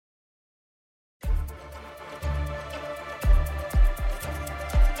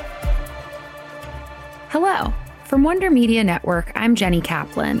Hello! From Wonder Media Network, I'm Jenny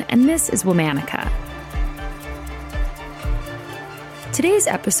Kaplan, and this is Womanica. Today's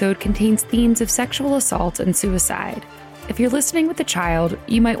episode contains themes of sexual assault and suicide. If you're listening with a child,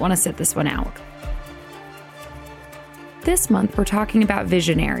 you might want to sit this one out. This month, we're talking about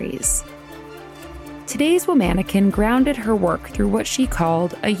Visionaries. Today's Womanican grounded her work through what she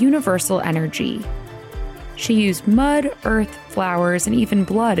called a universal energy. She used mud, earth, flowers, and even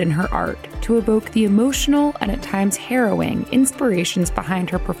blood in her art to evoke the emotional and at times harrowing inspirations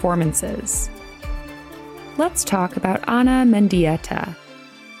behind her performances. Let's talk about Anna Mendieta.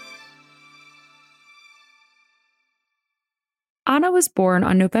 Anna was born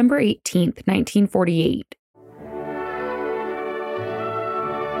on November 18, 1948.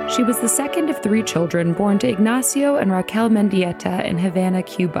 She was the second of three children born to Ignacio and Raquel Mendieta in Havana,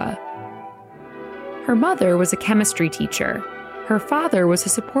 Cuba. Her mother was a chemistry teacher. Her father was a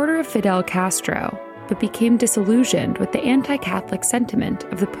supporter of Fidel Castro, but became disillusioned with the anti-Catholic sentiment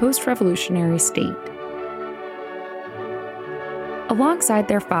of the post-revolutionary state. Alongside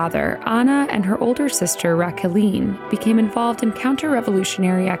their father, Anna and her older sister, Raqueline, became involved in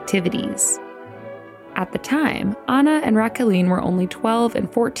counter-revolutionary activities. At the time, Anna and Raqueline were only 12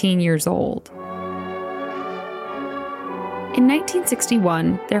 and 14 years old. In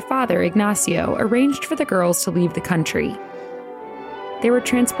 1961, their father, Ignacio, arranged for the girls to leave the country. They were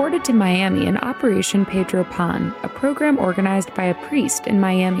transported to Miami in Operation Pedro Pan, a program organized by a priest in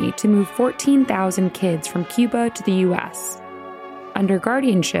Miami to move 14,000 kids from Cuba to the U.S., under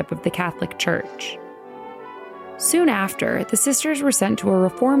guardianship of the Catholic Church. Soon after, the sisters were sent to a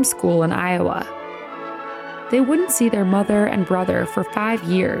reform school in Iowa. They wouldn't see their mother and brother for 5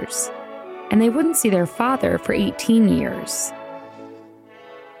 years, and they wouldn't see their father for 18 years.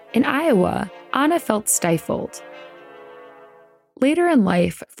 In Iowa, Anna felt stifled. Later in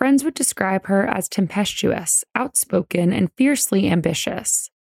life, friends would describe her as tempestuous, outspoken, and fiercely ambitious.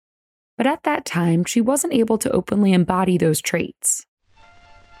 But at that time, she wasn't able to openly embody those traits.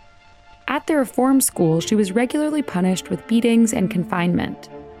 At the reform school, she was regularly punished with beatings and confinement.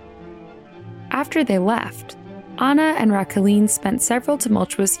 After they left, Anna and Raqueline spent several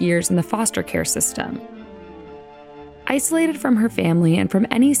tumultuous years in the foster care system. Isolated from her family and from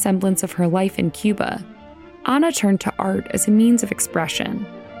any semblance of her life in Cuba, Anna turned to art as a means of expression.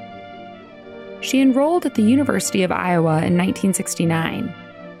 She enrolled at the University of Iowa in 1969.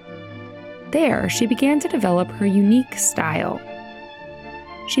 There, she began to develop her unique style.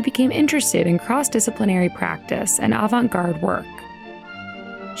 She became interested in cross-disciplinary practice and avant-garde work.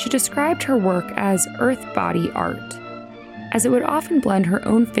 She described her work as earth-body art, as it would often blend her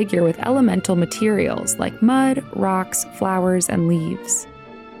own figure with elemental materials like mud, rocks, flowers, and leaves.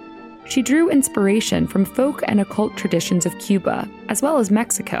 She drew inspiration from folk and occult traditions of Cuba, as well as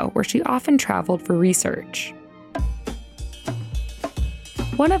Mexico, where she often traveled for research.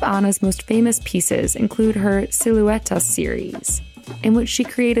 One of Anna's most famous pieces include her Siluetas series, in which she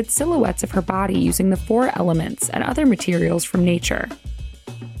created silhouettes of her body using the 4 elements and other materials from nature.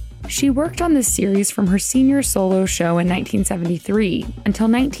 She worked on this series from her senior solo show in 1973 until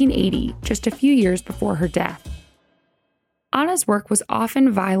 1980, just a few years before her death. Anna's work was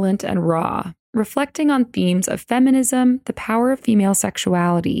often violent and raw, reflecting on themes of feminism, the power of female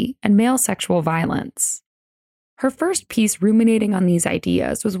sexuality, and male sexual violence. Her first piece ruminating on these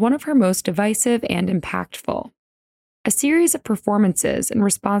ideas was one of her most divisive and impactful, a series of performances in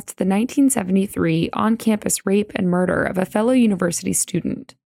response to the 1973 on-campus rape and murder of a fellow university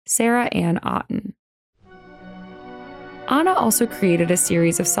student, Sarah Ann Otten. Anna also created a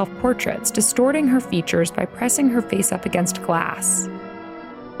series of self-portraits distorting her features by pressing her face up against glass,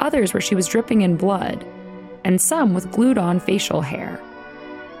 others where she was dripping in blood, and some with glued-on facial hair.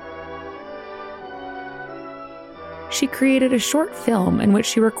 She created a short film in which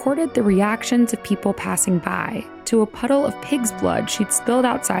she recorded the reactions of people passing by to a puddle of pig's blood she'd spilled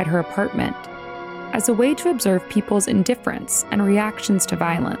outside her apartment, as a way to observe people's indifference and reactions to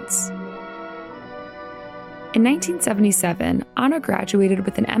violence. In 1977, Anna graduated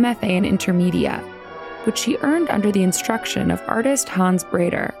with an MFA in Intermedia, which she earned under the instruction of artist Hans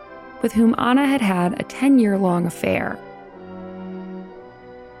Breder, with whom Anna had had a 10-year-long affair.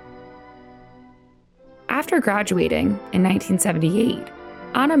 After graduating in 1978,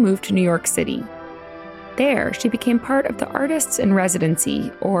 Anna moved to New York City. There, she became part of the Artists in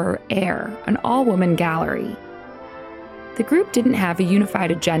Residency, or AIR, an all-woman gallery. The group didn't have a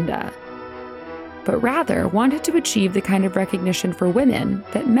unified agenda, but rather wanted to achieve the kind of recognition for women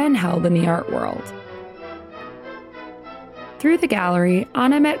that men held in the art world. Through the gallery,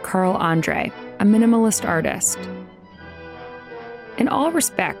 Anna met Carl Andre, a minimalist artist. In all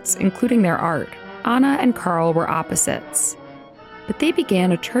respects, including their art, Anna and Carl were opposites, but they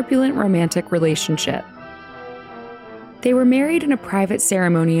began a turbulent romantic relationship. They were married in a private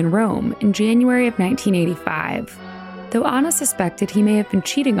ceremony in Rome in January of 1985, though Anna suspected he may have been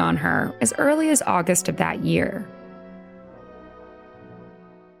cheating on her as early as August of that year.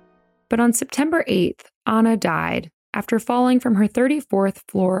 But on September 8th, Anna died after falling from her 34th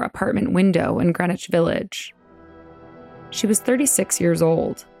floor apartment window in Greenwich Village. She was 36 years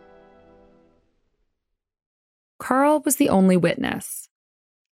old. Carl was the only witness.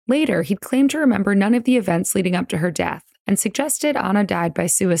 Later, he'd claimed to remember none of the events leading up to her death and suggested Anna died by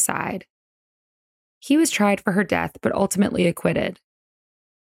suicide. He was tried for her death but ultimately acquitted.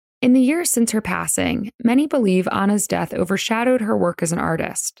 In the years since her passing, many believe Anna's death overshadowed her work as an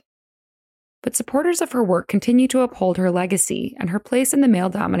artist. But supporters of her work continue to uphold her legacy and her place in the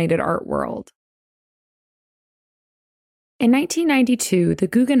male-dominated art world. In 1992, the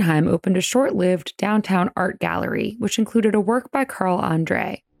Guggenheim opened a short-lived downtown art gallery, which included a work by Carl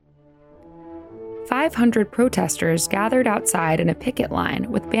Andre. 500 protesters gathered outside in a picket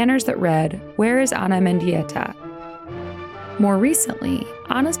line with banners that read, "Where is Anna Mendieta?" More recently,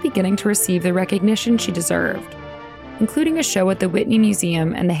 Anna's beginning to receive the recognition she deserved, including a show at the Whitney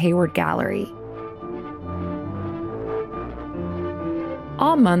Museum and the Hayward Gallery.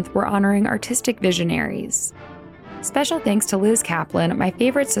 All month, we're honoring artistic visionaries. Special thanks to Liz Kaplan, my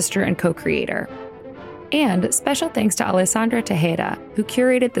favorite sister and co-creator. And special thanks to Alessandra Tejeda, who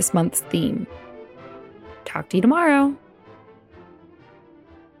curated this month's theme. Talk to you tomorrow.